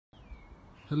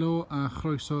Helo a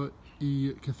chroeso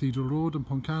I Cathedral Road yn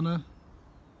Poncana.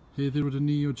 Heddiw rydyn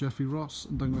ni o Jeffrey Ross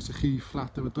yn dangos I chi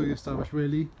fflat efo 2 ystafell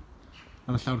wely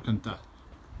ar y llawr cyntaf.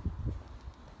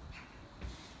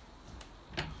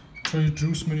 Trwy'r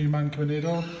drws mewn i'r man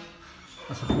cymunedol,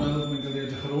 allwch weld mae'n cael ei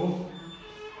edrych ar ôl.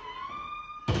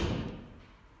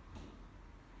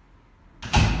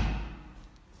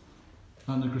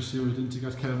 Lan y grisiau wedyn tuag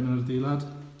at cefn yr adeilad.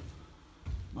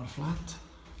 Mae'r fflat.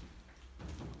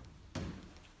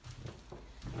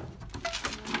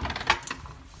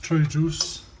 Trwy'r drws,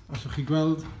 allwch chi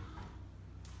gweld,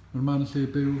 mae'r man lle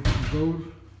byw yn fawr.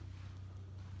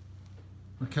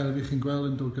 Mae'r celfi chi'n gweld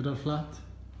yn dod gyda'r fflat,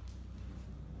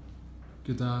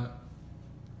 gyda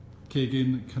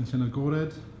cegin cynllun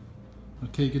agored.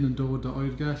 Mae'r cegin yn dod o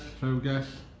oergell,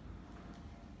 rhewgell,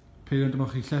 peiriant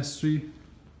ymolchi llestri,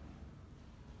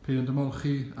 peiriant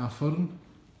ymolchi a ffwrn,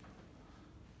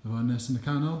 efo ynys yn y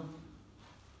canol.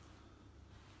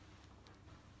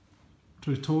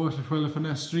 Trwy'r to allwch weld y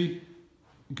ffenestri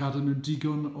yn gadael mewn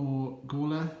digon o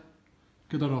golau,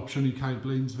 gyda'r opsiwn I cael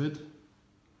blaens fyd.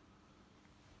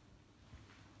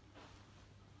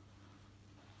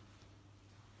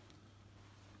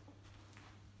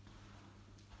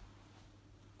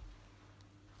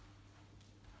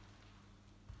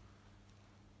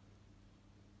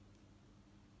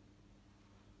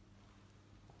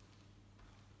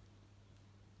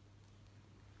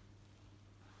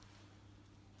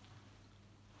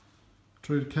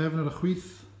 Trwy'r cefn ar y chwith,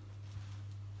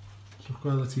 allwch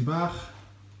gweld y tŷ bach,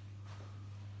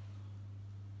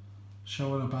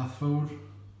 siower a bath fawr.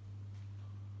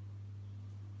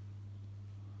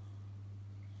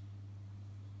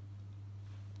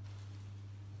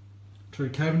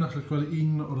 Trwy'r cefn allwch gweld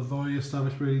un o'r 2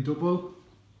 ystafell wely dwbl.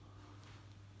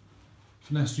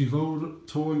 Ffenestri fawr,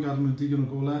 to yn gadael mewn digon o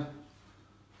golau.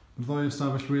 Mae'r 2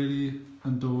 ystafell wely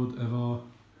yn dod efo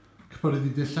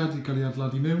cypyrydd I dillad I gael ei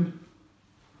adeiladu mewn.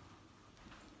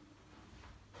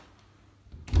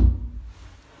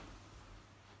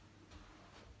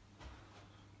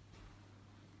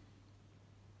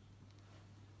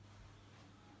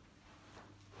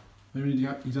 Mae'n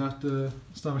mynd I dat y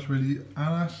ystafell wely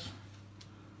arall.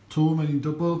 To mae'n un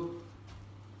dwbl.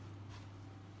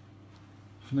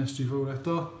 Ffenestri fawr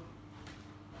eto.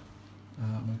 A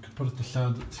mae'n cypwrdd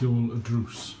dillad tu ôl y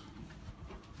drws.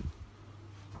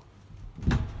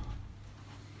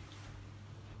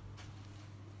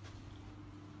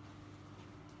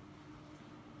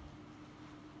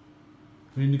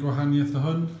 Yr unig gwahaniaeth o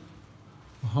hwn.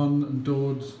 Mae hon yn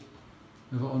dod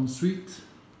efo ensuite.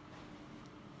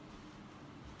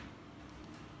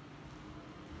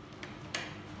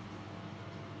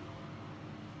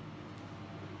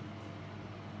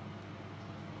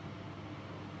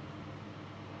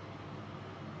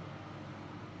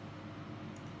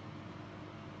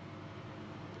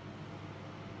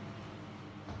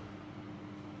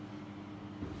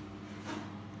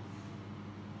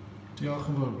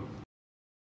 Diolch yn fawr.